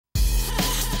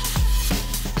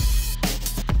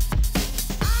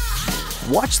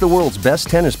Watch the world's best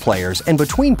tennis players, and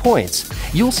between points,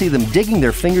 you'll see them digging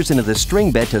their fingers into the string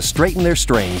bed to straighten their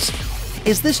strings.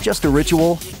 Is this just a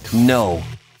ritual? No.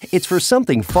 It's for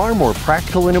something far more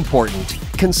practical and important: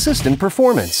 consistent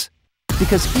performance.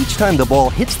 Because each time the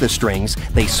ball hits the strings,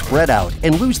 they spread out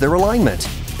and lose their alignment.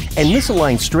 And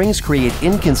misaligned strings create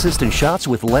inconsistent shots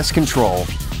with less control,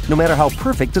 no matter how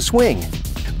perfect the swing.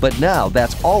 But now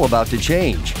that's all about to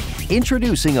change.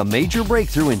 Introducing a major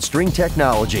breakthrough in string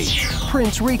technology,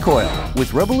 Prince Recoil,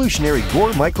 with revolutionary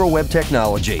Gore microweb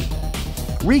technology.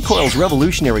 Recoil's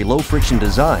revolutionary low-friction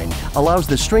design allows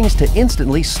the strings to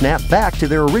instantly snap back to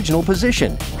their original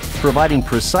position, providing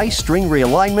precise string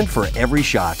realignment for every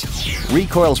shot.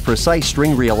 Recoil's precise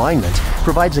string realignment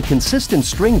provides a consistent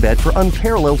string bed for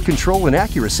unparalleled control and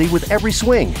accuracy with every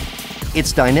swing.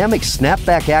 Its dynamic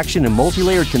snap-back action and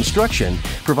multi-layered construction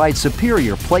provide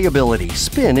superior playability,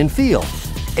 spin, and feel.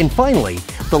 And finally,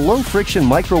 the low-friction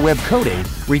microweb coating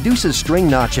reduces string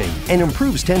notching and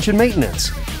improves tension maintenance.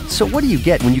 So what do you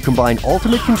get when you combine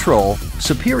ultimate control,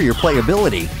 superior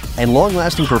playability, and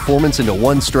long-lasting performance into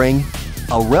one string?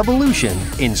 A revolution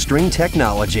in string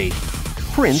technology.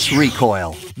 Prince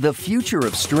Recoil. The future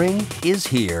of string is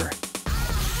here.